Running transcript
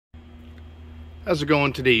How's it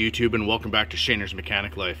going today, YouTube, and welcome back to Shaner's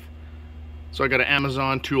Mechanic Life. So I got an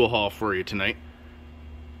Amazon tool haul for you tonight.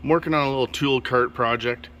 I'm working on a little tool cart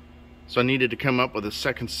project, so I needed to come up with a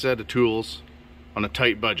second set of tools on a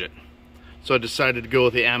tight budget. So I decided to go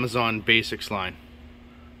with the Amazon Basics line.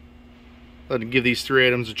 I'd give these 3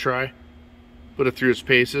 items a try, put it through its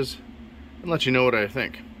paces, and let you know what I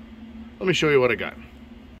think. Let me show you what I got.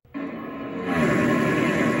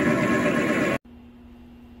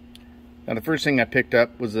 Now the first thing I picked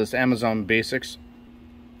up was this Amazon Basics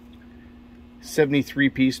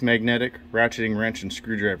 73-piece magnetic ratcheting wrench and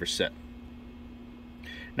screwdriver set.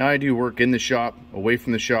 Now I do work in the shop, away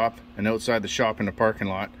from the shop, and outside the shop in the parking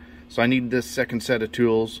lot, so I need this second set of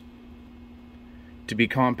tools to be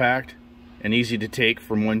compact and easy to take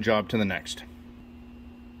from one job to the next.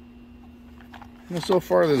 Well, so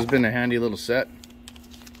far this has been a handy little set.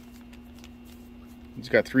 It's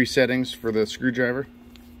got 3 settings for the screwdriver.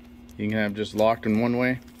 You can have just locked in one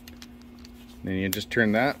way, then you just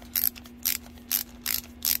turn that,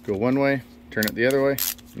 go one way, turn it the other way,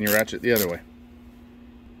 and you ratchet the other way.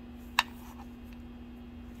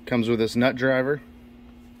 Comes with this nut driver,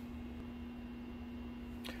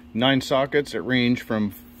 9 sockets that range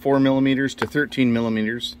from 4mm to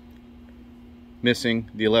 13mm, missing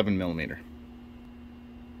the 11mm.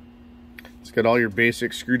 It's got all your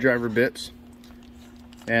basic screwdriver bits,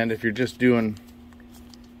 and if you're just doing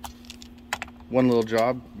one little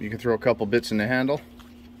job, you can throw a couple bits in the handle.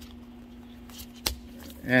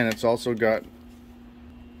 And it's also got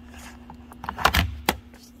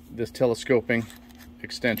this telescoping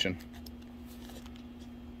extension,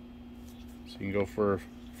 so you can go for a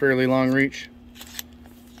fairly long reach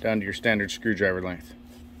down to your standard screwdriver length.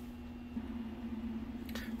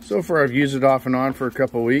 So far I've used it off and on for a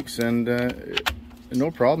couple weeks, and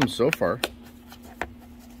no problems so far.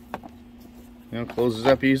 You know, closes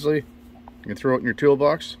up easily. You can throw it in your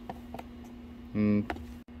toolbox, and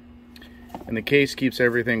the case keeps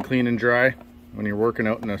everything clean and dry when you're working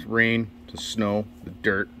out in the rain, the snow, the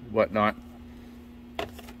dirt, whatnot. Let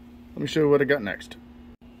me show you what I got next.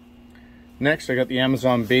 Next, I got the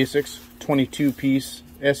Amazon Basics 22-piece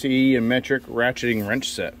SAE and metric ratcheting wrench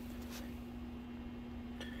set.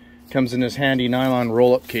 Comes in this handy nylon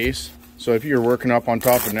roll-up case, so if you're working up on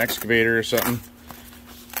top of an excavator or something,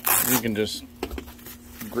 you can just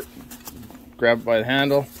grab it by the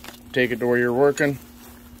handle, take it to where you're working,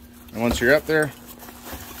 and once you're up there,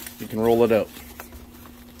 you can roll it out.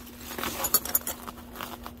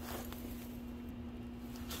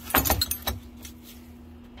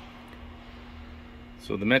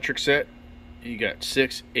 So the metric set, you got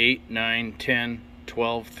 6, 8, 9, 10,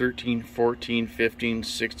 12, 13, 14, 15,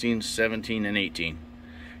 16, 17, and 18.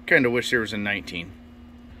 Kind of wish there was a 19.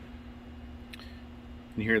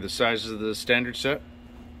 And here are the sizes of the standard set.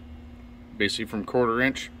 Basically from 1/4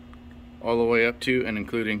 inch all the way up to and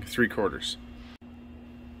including 3/4.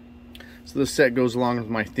 So this set goes along with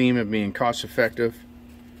my theme of being cost effective,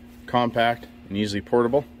 compact, and easily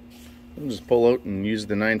portable. I'll just pull out and use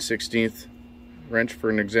the 9/16 wrench for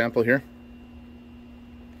an example here.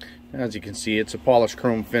 As you can see, it's a polished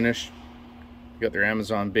chrome finish. Got their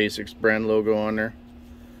Amazon Basics brand logo on there.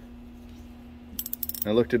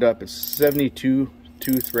 I looked it up, it's 72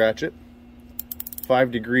 tooth ratchet,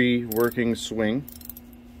 5-degree working swing,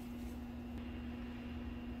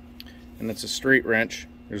 and it's a straight wrench.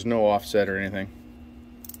 There's no offset or anything.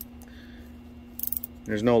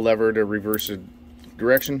 There's no lever to reverse the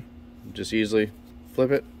direction. Just easily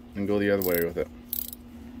flip it and go the other way with it.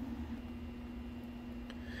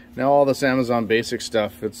 Now all this Amazon Basic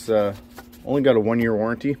stuff, it's only got a 1-year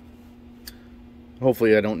warranty.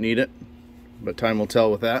 Hopefully I don't need it, but time will tell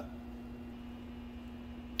with that.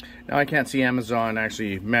 Now I can't see Amazon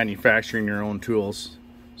actually manufacturing their own tools,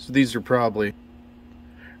 so these are probably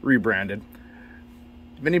rebranded.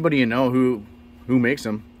 If anybody you know who makes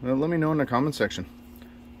them, let me know in the comment section.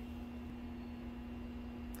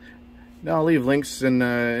 Now I'll leave links in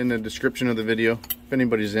the description of the video if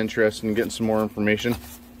anybody's interested in getting some more information.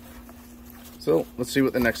 So let's see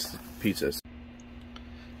what the next piece is.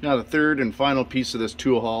 Now the third and final piece of this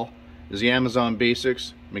tool haul is the Amazon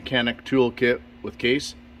Basics Mechanic Tool Kit with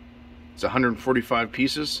case. It's 145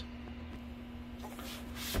 pieces.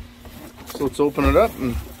 So let's open it up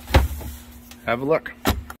and have a look.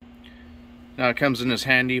 Now it comes in this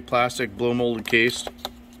handy plastic blow molded case,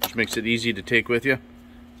 which makes it easy to take with you.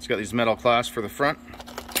 It's got these metal clasps for the front.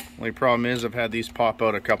 Only problem is I've had these pop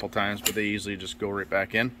out a couple times, but they easily just go right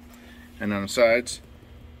back in. And on the sides,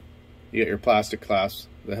 you got your plastic clasps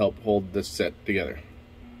that help hold this set together.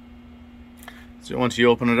 So once you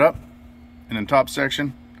open it up, in the top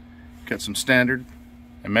section, got some standard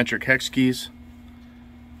and metric hex keys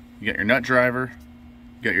You got your nut driver,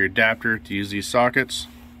 you got your adapter to use these sockets,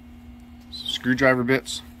 some screwdriver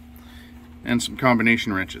bits, and some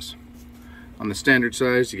combination wrenches. On the standard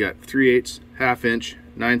size, you got 3/8, 1/2 inch,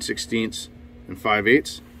 9/16, and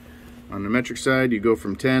 5/8. On the metric side, you go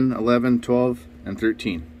from 10, 11, 12, and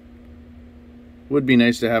 13. Would be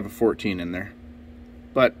nice to have a 14 in there,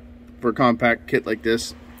 but for a compact kit like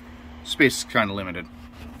this, space is kind of limited.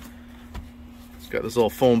 It's got this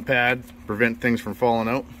little foam pad to prevent things from falling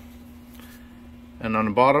out. And on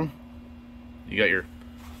the bottom, you got your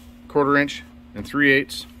 1/4 inch and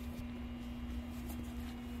 3/8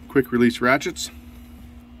 quick release ratchets,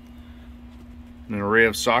 and an array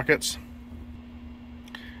of sockets.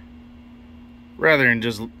 Rather than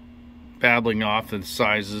just babbling off the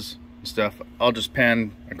sizes and stuff, I'll just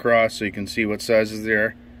pan across so you can see what sizes they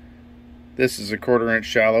are. This is a 1/4 inch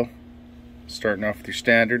shallow, starting off with your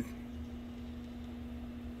standard.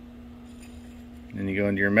 Then you go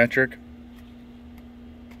into your metric.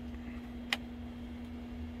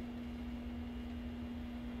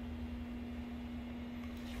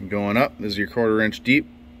 And going up, this is your 1/4 inch deep.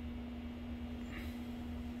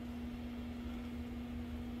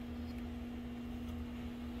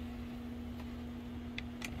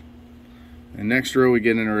 And next row we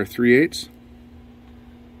get into our 3/8.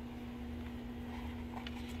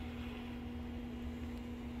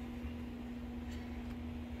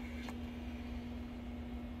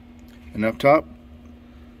 And up top,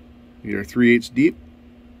 we get our 3/8 deep,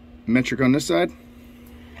 metric on this side,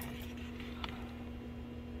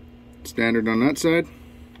 standard on that side.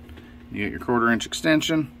 You get your 1/4 inch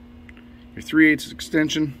extension, your 3/8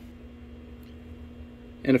 extension,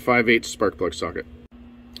 and a 5/8 spark plug socket.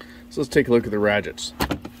 So let's take a look at the ratchets.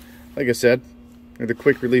 Like I said, they're the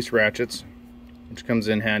quick release ratchets, which comes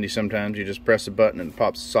in handy sometimes. You just press a button and it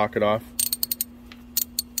pops the socket off.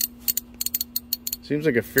 Seems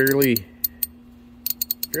like a fairly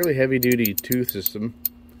heavy duty tooth system.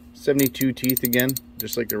 72 teeth again,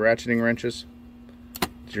 just like the ratcheting wrenches.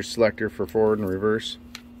 It's your selector for forward and reverse.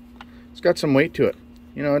 It's got some weight to it.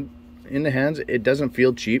 You know, in the hands, it doesn't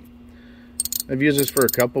feel cheap. I've used this for a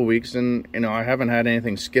couple weeks and, you know, I haven't had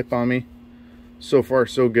anything skip on me. So far,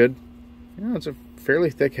 so good. You know, it's a fairly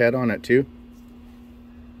thick head on it too.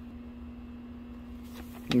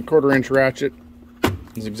 And the 1/4 inch ratchet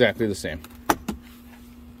is exactly the same.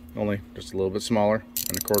 Only just a little bit smaller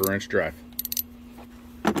and a 1/4 inch drive.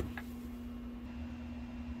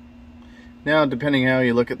 Now, depending how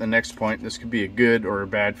you look at the next point, this could be a good or a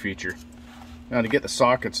bad feature. Now, to get the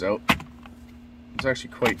sockets out, it's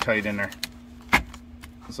actually quite tight in there.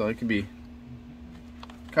 So it could be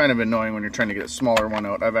kind of annoying when you're trying to get a smaller one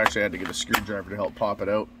out. I've actually had to get a screwdriver to help pop it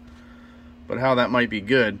out. But how that might be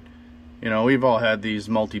good, you know, we've all had these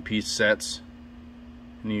multi-piece sets,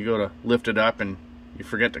 and you go to lift it up and you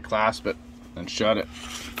forget to clasp it and shut it.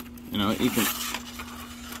 You know, you can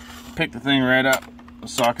pick the thing right up. The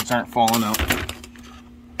sockets aren't falling out.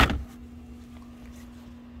 I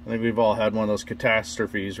think we've all had one of those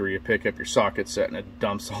catastrophes where you pick up your socket set and it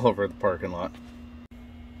dumps all over the parking lot.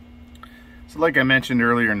 So like I mentioned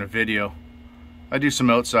earlier in the video, I do some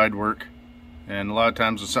outside work, and a lot of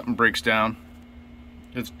times when something breaks down,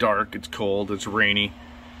 it's dark, it's cold, it's rainy.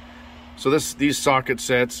 So these socket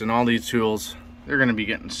sets and all these tools, they're going to be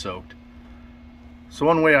getting soaked. So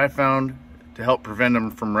one way I found to help prevent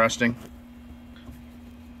them from rusting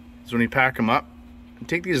is when you pack them up,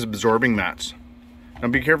 take these absorbing mats. Now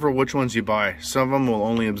be careful which ones you buy. Some of them will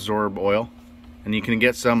only absorb oil, and you can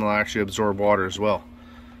get some that will actually absorb water as well.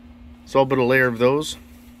 So I'll put a layer of those,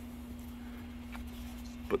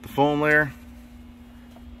 put the foam layer,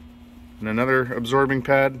 and another absorbing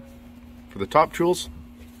pad for the top tools,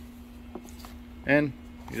 and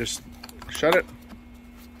you just shut it.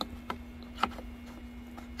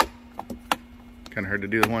 Kind of hard to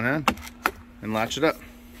do with one hand, and latch it up.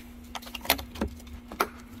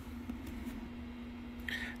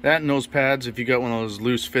 That and those pads, if you got one of those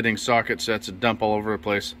loose fitting socket sets that dump all over the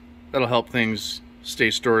place, that'll help things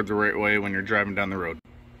stay stored the right way when you're driving down the road.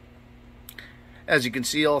 As you can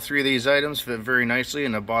see, all three of these items fit very nicely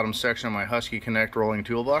in the bottom section of my Husky Connect rolling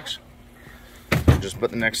toolbox. Just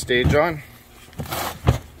put the next stage on,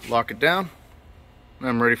 lock it down, and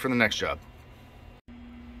I'm ready for the next job.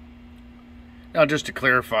 Now, just to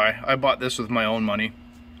clarify, I bought this with my own money.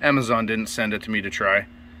 Amazon didn't send it to me to try,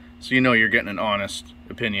 so you know you're getting an honest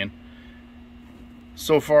opinion.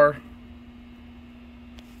 So far,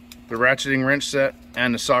 the ratcheting wrench set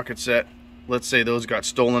and the socket set, let's say those got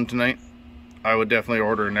stolen tonight, I would definitely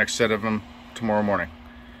order a next set of them tomorrow morning.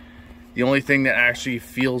 The only thing that actually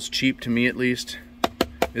feels cheap to me, at least,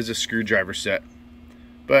 is a screwdriver set.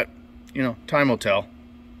 But, you know, time will tell.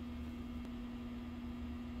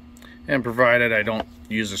 And provided I don't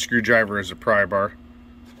use a screwdriver as a pry bar,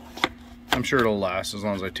 I'm sure it'll last as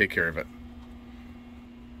long as I take care of it.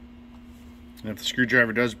 And if the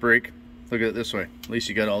screwdriver does break, look at it this way. At least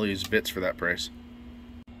you got all these bits for that price.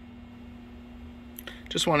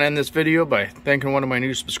 Just want to end this video by thanking one of my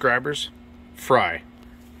new subscribers, Fry.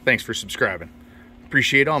 Thanks for subscribing.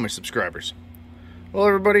 Appreciate all my subscribers. Well,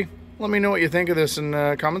 everybody, let me know what you think of this in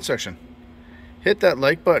the comment section. Hit that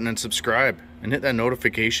like button and subscribe, and hit that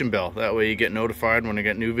notification bell. That way you get notified when I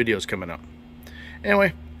get new videos coming up.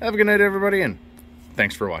 Anyway, have a good night, everybody, and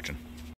thanks for watching.